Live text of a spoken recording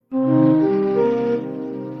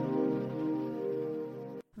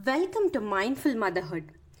Welcome to Mindful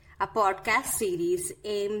Motherhood, a podcast series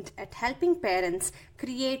aimed at helping parents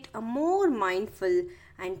create a more mindful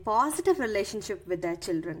and positive relationship with their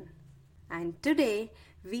children. And today,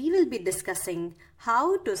 we will be discussing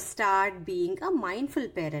how to start being a mindful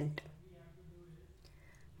parent.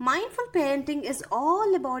 Mindful parenting is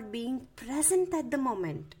all about being present at the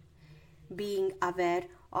moment, being aware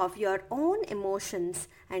of your own emotions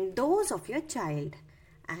and those of your child,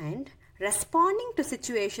 and responding to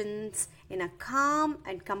situations in a calm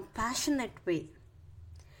and compassionate way.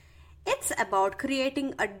 It's about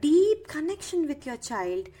creating a deep connection with your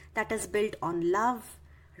child that is built on love,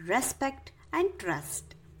 respect, and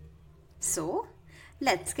trust. So,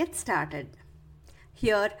 let's get started.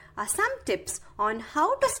 Here are some tips on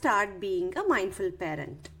how to start being a mindful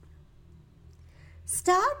parent.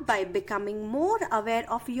 Start by becoming more aware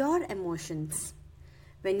of your emotions.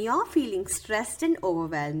 When you're feeling stressed and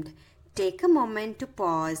overwhelmed, take a moment to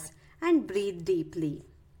pause and breathe deeply.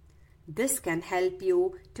 This can help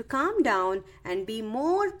you to calm down and be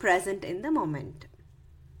more present in the moment.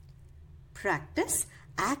 Practice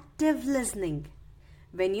active listening.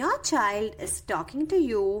 When your child is talking to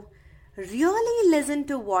you, really listen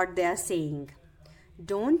to what they are saying.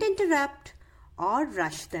 Don't interrupt or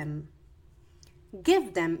rush them.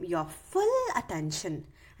 Give them your full attention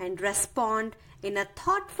and respond in a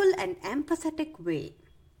thoughtful and empathetic way.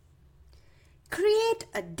 Create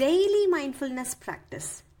a daily mindfulness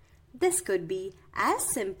practice. This could be as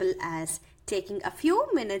simple as taking a few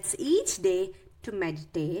minutes each day to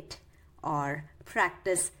meditate or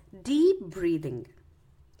practice deep breathing.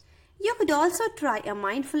 You could also try a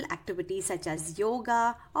mindful activity such as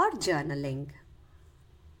yoga or journaling.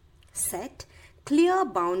 Set clear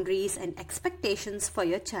boundaries and expectations for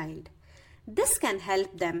your child. This can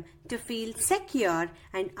help them to feel secure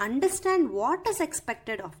and understand what is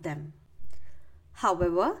expected of them.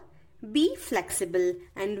 However, be flexible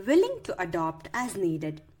and willing to adopt as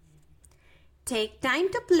needed. Take time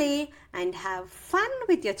to play and have fun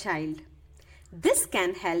with your child. This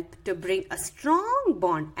can help to bring a strong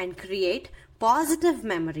bond and create positive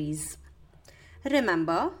memories.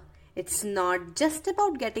 Remember, it's not just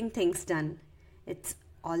about getting things done. It's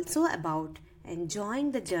also about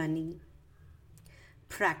enjoying the journey.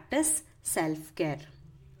 Practice self-care.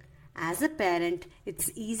 As a parent, it's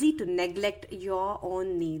easy to neglect your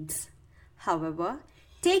own needs. However,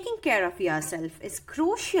 taking care of yourself is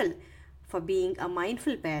crucial for being a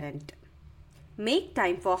mindful parent. Make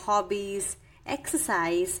time for hobbies,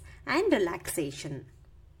 exercise, and relaxation.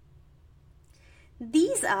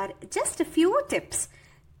 These are just a few tips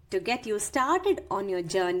to get you started on your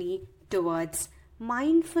journey towards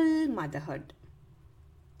mindful motherhood.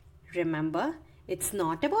 Remember, it's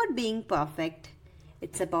not about being perfect.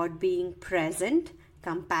 It's about being present,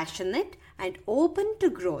 compassionate, and open to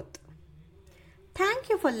growth. Thank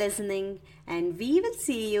you for listening, and we will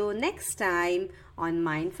see you next time on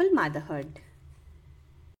Mindful Motherhood.